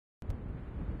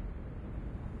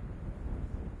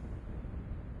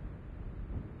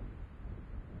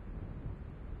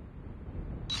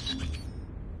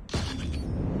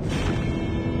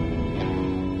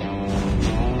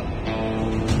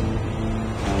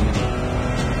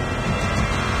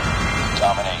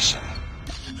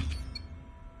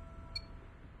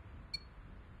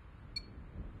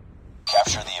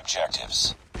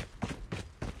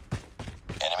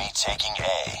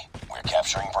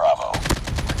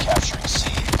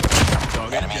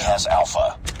Enemy has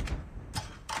Alpha.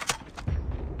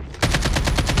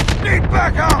 Need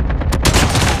backup!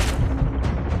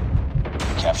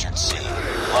 Captured C.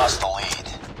 Lost the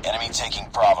lead. Enemy taking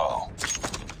Bravo.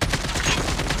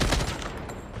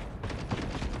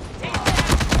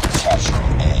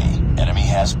 Capturing A. Enemy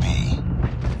has B.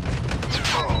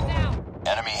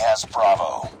 Enemy has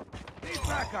Bravo. Need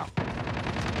backup!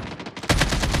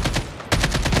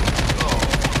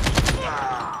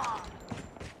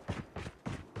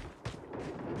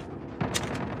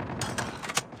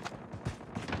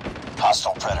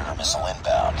 Hostile Predator missile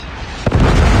inbound.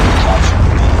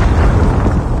 Capturing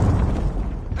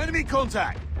B. Enemy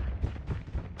contact!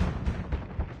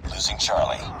 Losing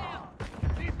Charlie.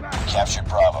 Need backup! Captured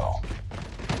Bravo.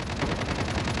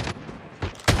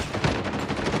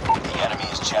 The enemy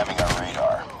is jamming our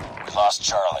radar. We lost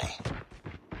Charlie.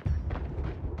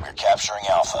 We're capturing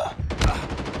Alpha.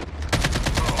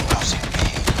 Losing B.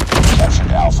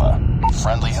 Captured Alpha.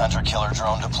 Friendly hunter-killer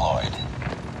drone deployed.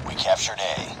 We captured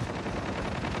A.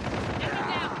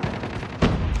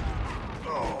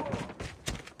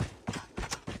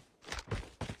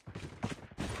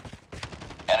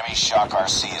 Enemy Shock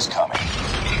RC is coming.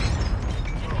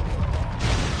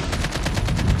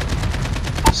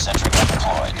 Sentry gun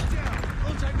deployed.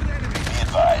 Contact with enemy! Be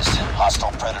advised,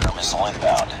 hostile Predator missile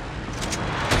inbound.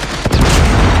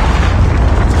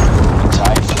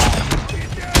 Tied for the lead.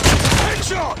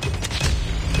 Headshot!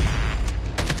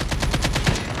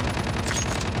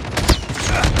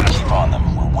 Keep on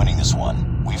them. We're winning this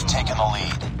one. We've taken the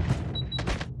lead.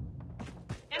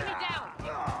 Enemy down!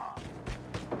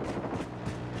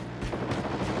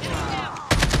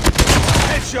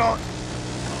 Headshot!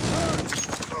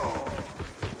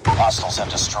 Hostiles have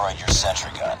destroyed your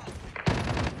sentry gun.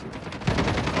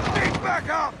 Need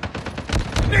backup!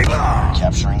 Need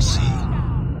Capturing C.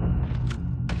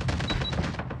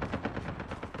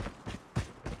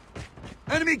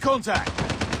 Enemy contact!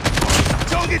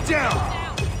 Target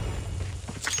down!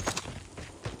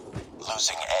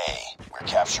 Losing A. We're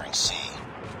capturing C.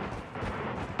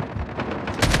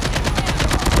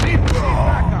 Need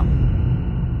backup!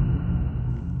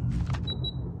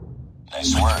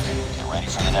 Nice work. Get ready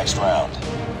for the next round.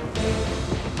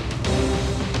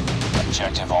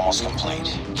 Objective almost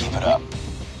complete. Keep it up.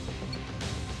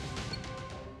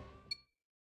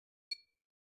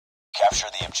 Capture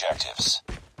the objectives.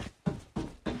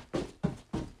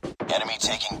 Enemy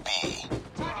taking B.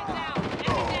 Target down!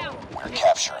 Enemy down! We're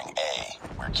capturing A.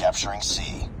 We're capturing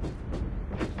C.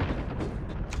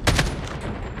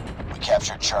 We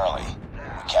captured Charlie.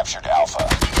 We captured Alpha.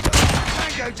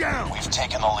 Tango down! We've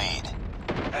taken the lead.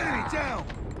 Enemy down!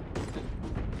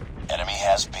 Enemy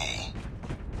has B.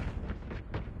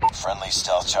 Friendly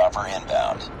stealth chopper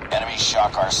inbound. Enemy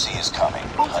Shock RC is coming.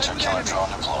 Hunter-killer drone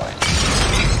deployed.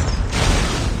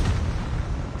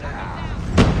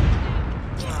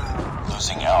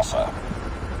 Losing Alpha.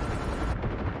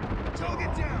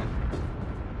 Target down!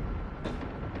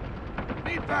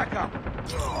 Need backup!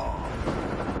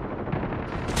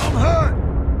 I'm hurt!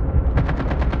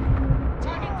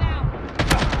 Target down!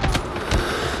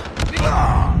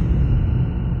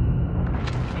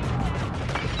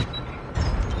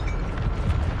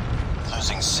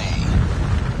 Losing C.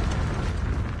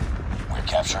 We're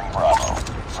capturing Bravo.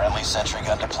 Friendly sentry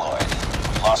gun deployed.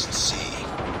 We lost C.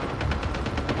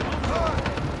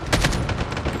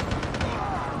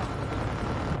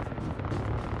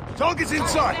 Target's in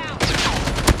sight!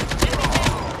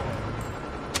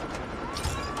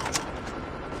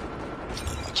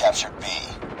 We captured B.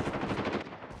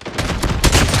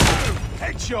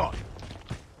 Headshot!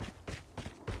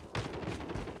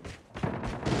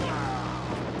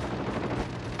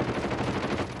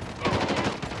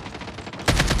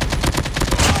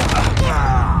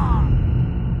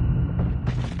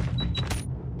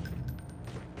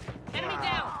 Enemy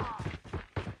down!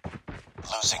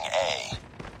 Losing A.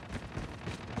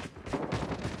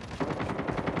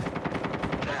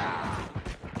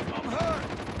 I'm hurt!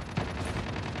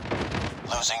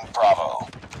 Losing Bravo.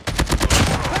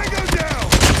 Tango down!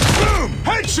 Boom!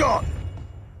 Headshot!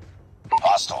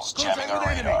 Hostiles jamming Contact our with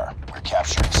enemy. radar. We're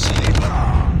capturing C.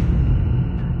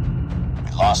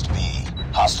 We lost B.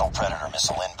 Hostile Predator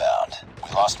missile inbound. We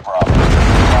lost Bravo. We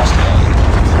lost A.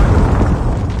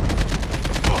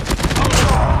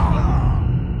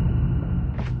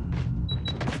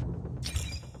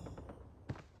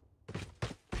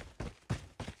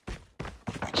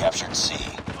 We captured C.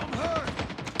 I'm hurt!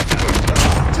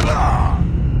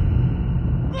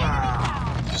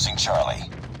 Losing Charlie.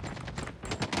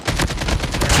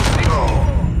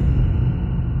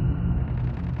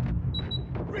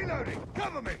 Reloading!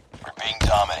 Cover me! We're being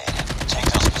dominated. Take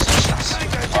those positions.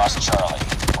 lost Charlie.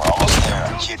 We're almost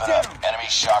there. Keep it up. Enemy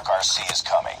shock RC is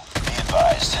coming. Be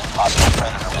advised. Hostile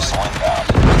Predator missile inbound.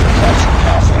 Capturing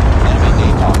Alpha. Enemy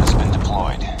napalm has been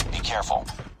deployed. Be careful.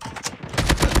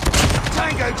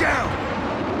 Tango down!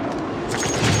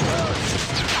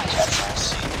 Capturing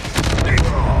C.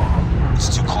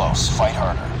 It's too close. Fight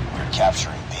harder. We're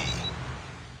capturing